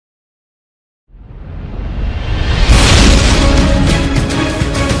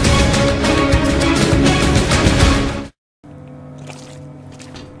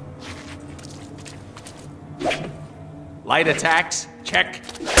Light attacks, check.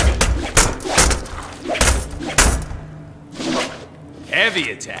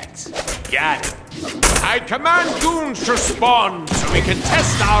 Heavy attacks, got it. I command goons to spawn so we can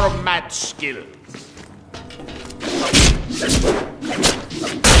test our match skills.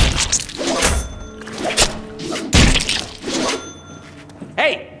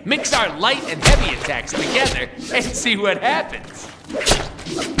 Hey, mix our light and heavy attacks together and see what happens.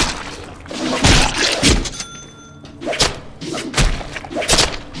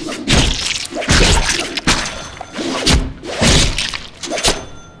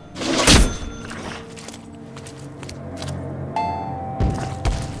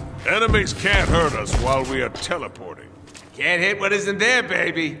 Enemies can't hurt us while we are teleporting. Can't hit what isn't there,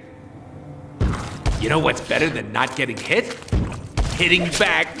 baby. You know what's better than not getting hit? Hitting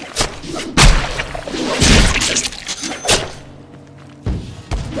back.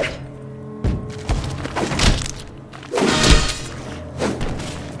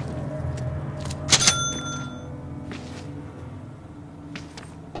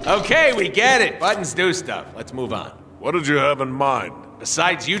 Okay, we get it. Buttons do stuff. Let's move on. What did you have in mind?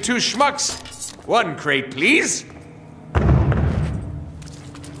 Besides you two schmucks, one crate, please.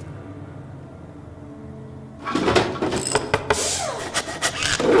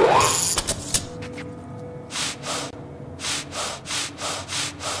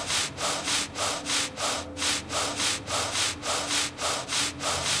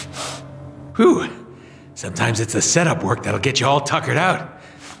 Whew. Sometimes it's the setup work that'll get you all tuckered out.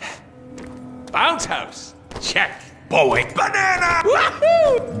 Bounce house. Check. Boing. Banana!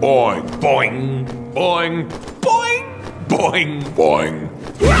 Woohoo! Boing. Boing. Boing. Boing. Boing. Boing.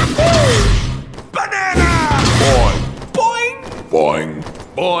 Woohoo! Banana! Boing. Boing. Boing.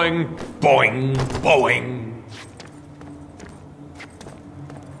 Boing. Boing. Boing.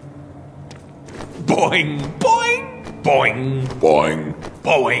 Boing. Boing. Boing. Boing.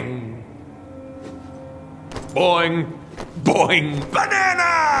 Boing. Boing. Boing.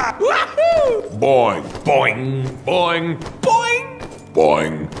 Banana! Woohoo! Boing. Boing. Boing. Boing.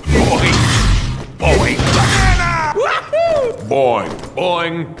 Boing. Boing. Boing. Banana! Woohoo! Boing.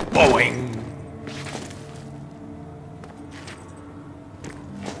 Boing. Boing.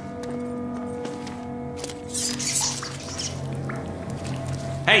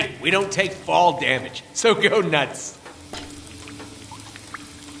 Hey, we don't take fall damage, so go nuts.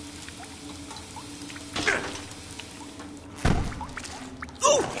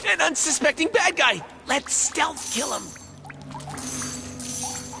 Ooh, an unsuspecting bad guy. Let's stealth kill him.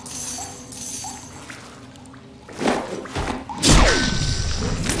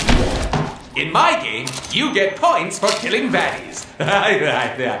 In my game, you get points for killing baddies.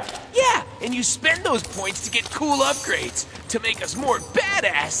 Yeah, and you spend those points to get cool upgrades to make us more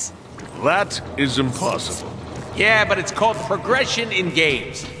badass. That is impossible. Yeah, but it's called progression in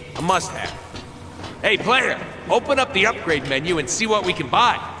games. A must-have. Hey, player, open up the upgrade menu and see what we can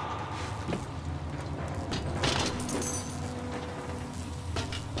buy.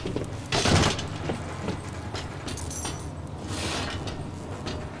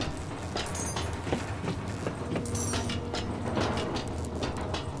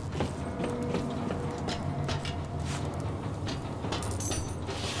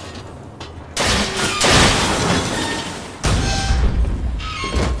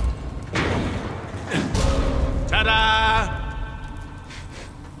 Ta-da!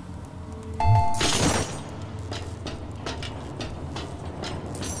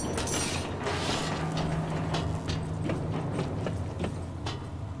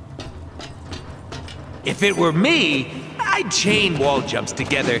 If it were me, I'd chain wall jumps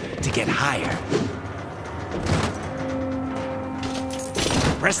together to get higher.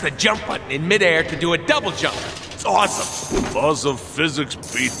 Press the jump button in midair to do a double jump. It's awesome. Laws of physics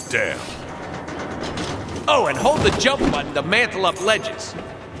beat damn. Oh, and hold the jump button to mantle up ledges.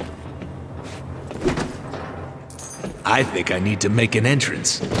 I think I need to make an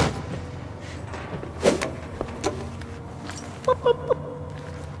entrance.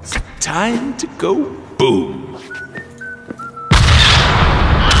 It's time to go boom.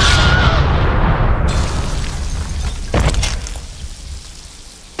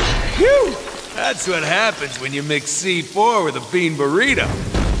 Phew! That's what happens when you mix C4 with a bean burrito.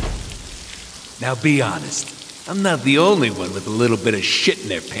 Now be honest, I'm not the only one with a little bit of shit in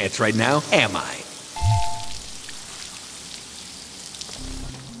their pants right now, am I?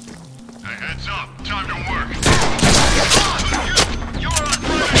 Hey, heads up. Time to work. You're on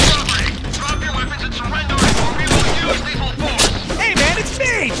private property. Drop your weapons and surrender or we will use lethal force. Hey man, it's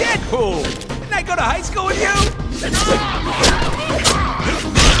me, Deadpool! Didn't I go to high school with you?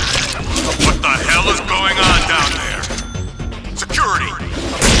 What the hell is going on down there?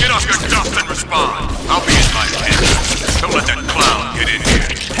 Get off your duff and respond. I'll be in my penthouse. Don't let that clown get in here.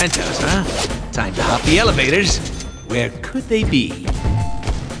 Penthouse, huh? Time to hop the elevators. Where could they be?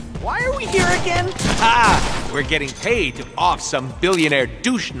 Why are we here again? We're getting paid to off some billionaire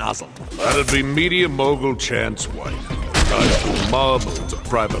douche nozzle. That'd be media mogul Chance White. Guy to a mob, owns a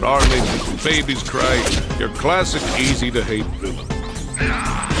private army, making babies cry. Your classic easy-to-hate villain.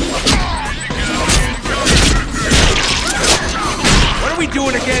 What are we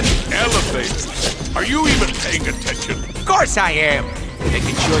doing again? Elevators. Are you even paying attention? Of course I am.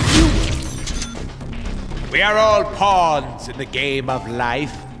 Making sure you will. We are all pawns in the game of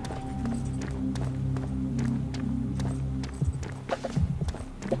life.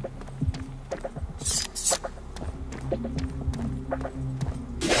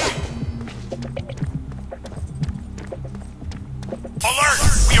 Alert!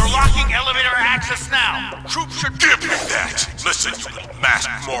 We are locking elevator access now. Troops should give me that. Listen, you little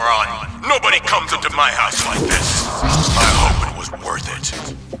masked moron. Nobody comes into my house like this. I hope it was worth it.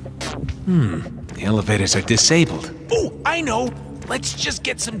 The elevators are disabled. Oh, I know. Let's just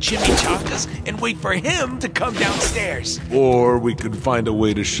get some chimichangas and wait for him to come downstairs. Or we could find a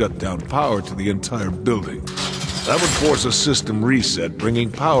way to shut down power to the entire building. That would force a system reset, bringing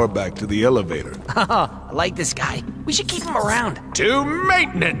power back to the elevator. I like this guy. We should keep him around. To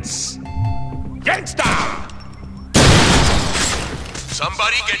maintenance! Gangsta!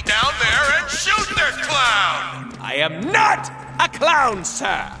 Somebody get down there and shoot their clown! I am not a clown,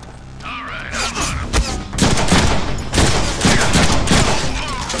 sir! Alright,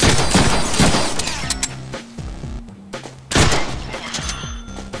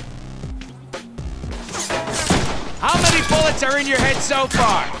 How many bullets are in your head so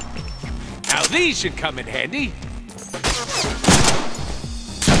far? Now these should come in handy.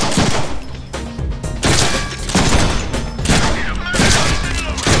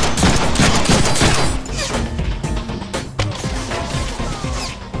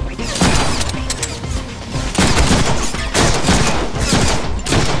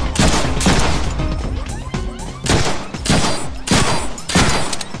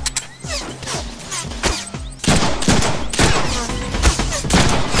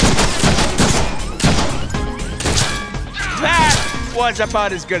 Was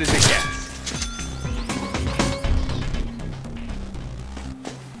about as good as it gets.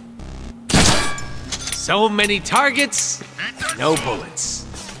 So many targets, no bullets.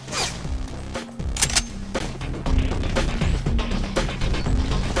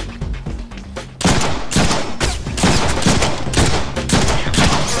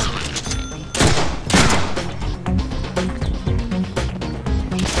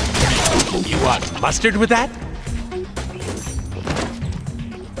 You want mustard with that?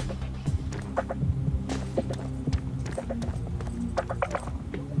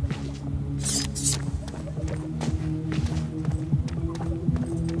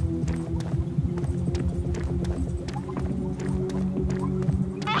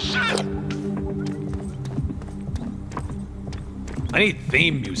 I need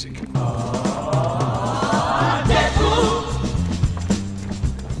theme music. Deadpool!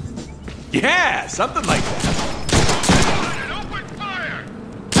 Yeah, something like that. open fire!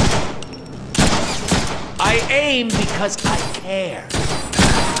 I aim because I care.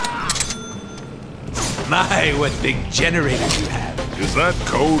 My, what big generators you have. Is that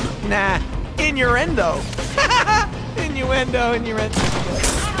code? Nah, innuendo. Innuendo.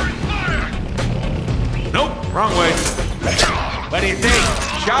 Nope, wrong way. What do you think?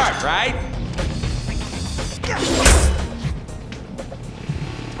 Sharp, right?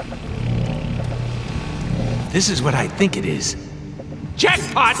 This is what I think it is.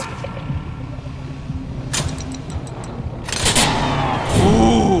 Jackpot!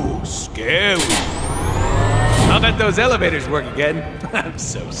 Ooh, scary. I'll bet those elevators work again. I'm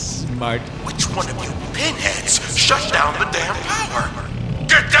so smart. Which one of you pinheads shut down the damn power?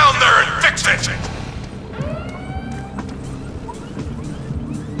 Get down there and fix it!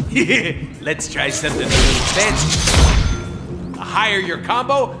 Let's try something a little fancy. The higher your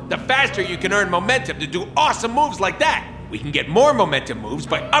combo, the faster you can earn momentum to do awesome moves like that. We can get more momentum moves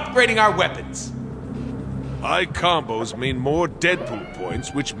by upgrading our weapons. High combos mean more Deadpool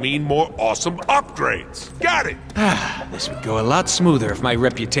points, which mean more awesome upgrades. Got it! This would go a lot smoother if my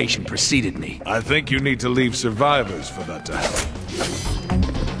reputation preceded me. I think you need to leave survivors for that to happen.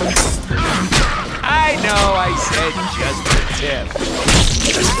 I know I said just a tip.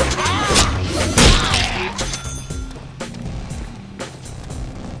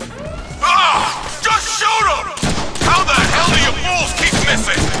 Just shoot him! How the hell do you fools keep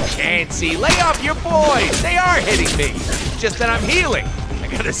missing? Can't see. Lay off your boys. They are hitting me. just that I'm healing. I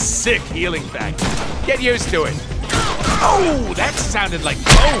got a sick healing factor. Get used to it. Oh, that sounded like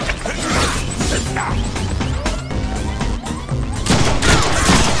boom.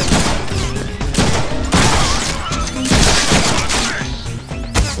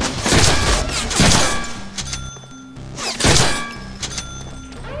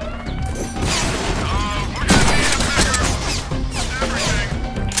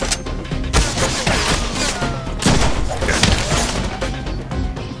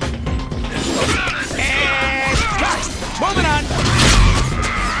 Moving on.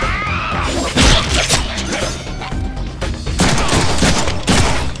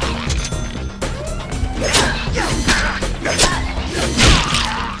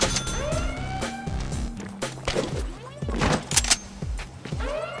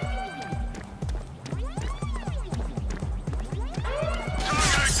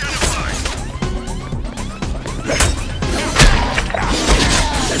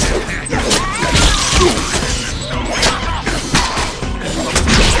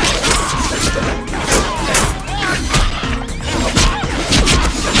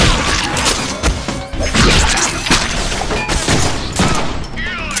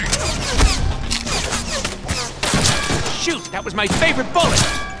 Shoot, that was my favorite bullet.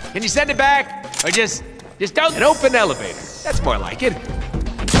 Can you send it back? Or just don't... An open elevator. That's more like it.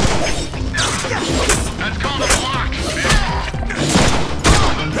 That's called a block,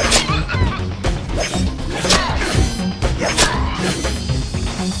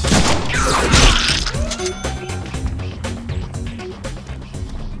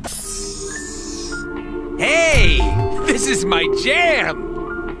 Hey, this is my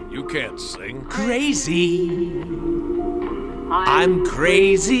jam. You can't sing. Crazy. I'm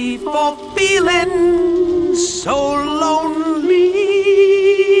crazy for feeling so lonely.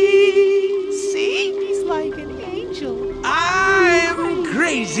 See? He's like an angel. I'm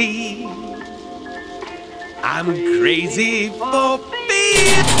crazy. I'm crazy for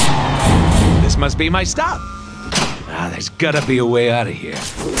feeling. This must be my stop. Ah, there's gotta be a way out of here.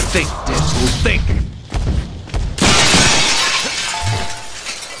 Think, Deadpool, think.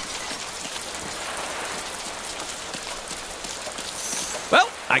 Well,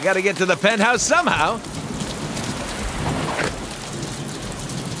 I gotta get to the penthouse somehow.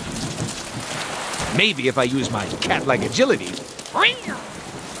 Maybe if I use my cat-like agility.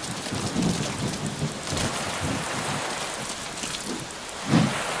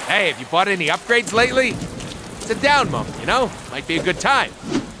 Hey, have you bought any upgrades lately? It's a down moment, you know? Might be a good time.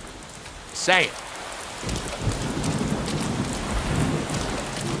 Say it.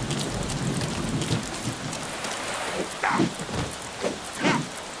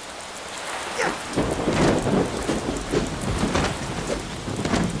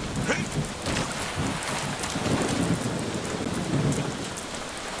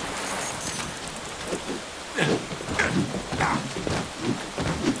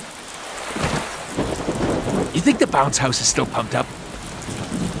 You think the bounce house is still pumped up?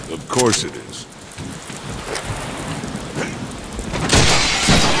 Of course it is.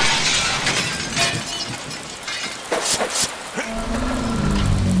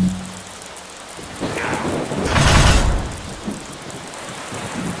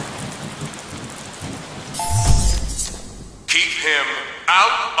 Keep him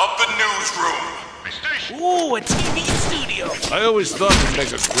out of the newsroom. Ooh, a TV studio. I always thought it'd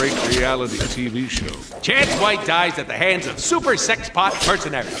make a great reality TV show. Chance White dies at the hands of super sex pot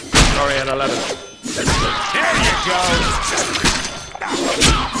mercenaries. Sorry, at 11. There you go.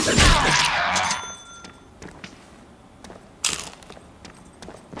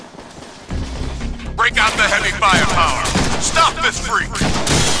 Break out the heavy firepower. Stop this freak.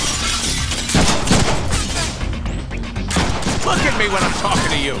 Look at me when I'm talking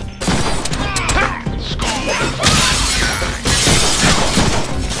to you.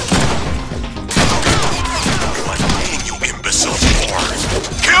 What name, you imbecile whore?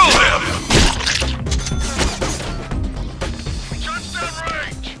 Kill him! Touchdown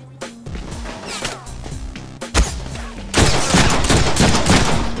range!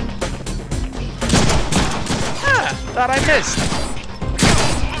 Thought I missed.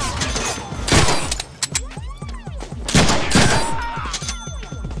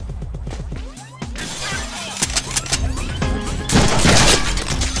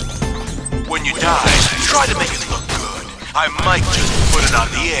 When you die, try to make it look good. I might just put it on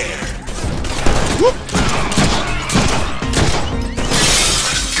the air. Whoop.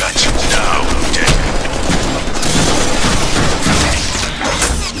 Got you now, Lieutenant.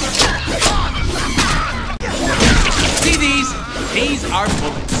 See these? These are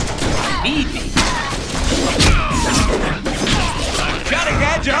bullets. I need these.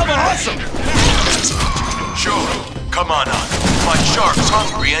 Good job, awesome! Sure, come on up. My shark's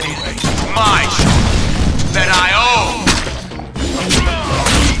hungry anyway. My shark that I own!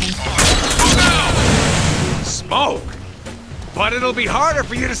 Smoke? But it'll be harder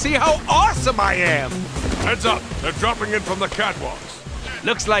for you to see how awesome I am! Heads up, they're dropping in from the catwalks.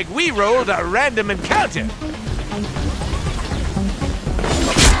 Looks like we rolled a random encounter.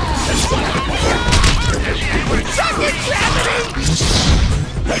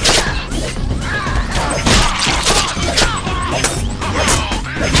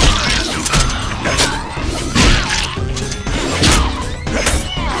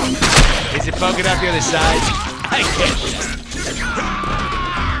 Is it bugging up the other side? I can't.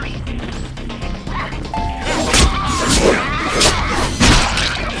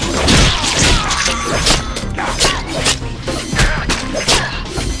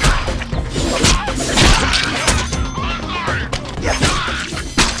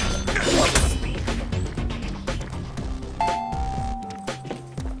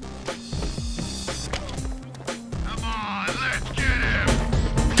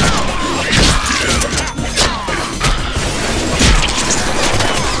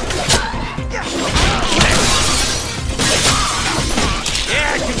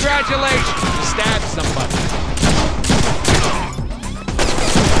 Congratulations! You stabbed somebody.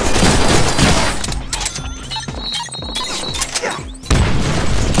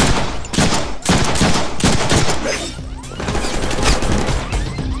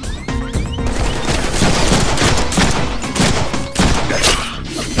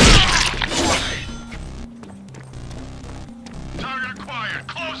 Target acquired.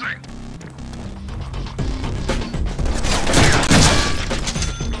 Closing.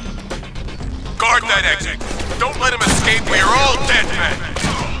 Guard that exit. Don't let him escape. We are all dead men.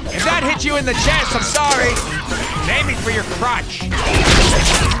 If that hit you in the chest, I'm sorry. I'm aiming for your crotch.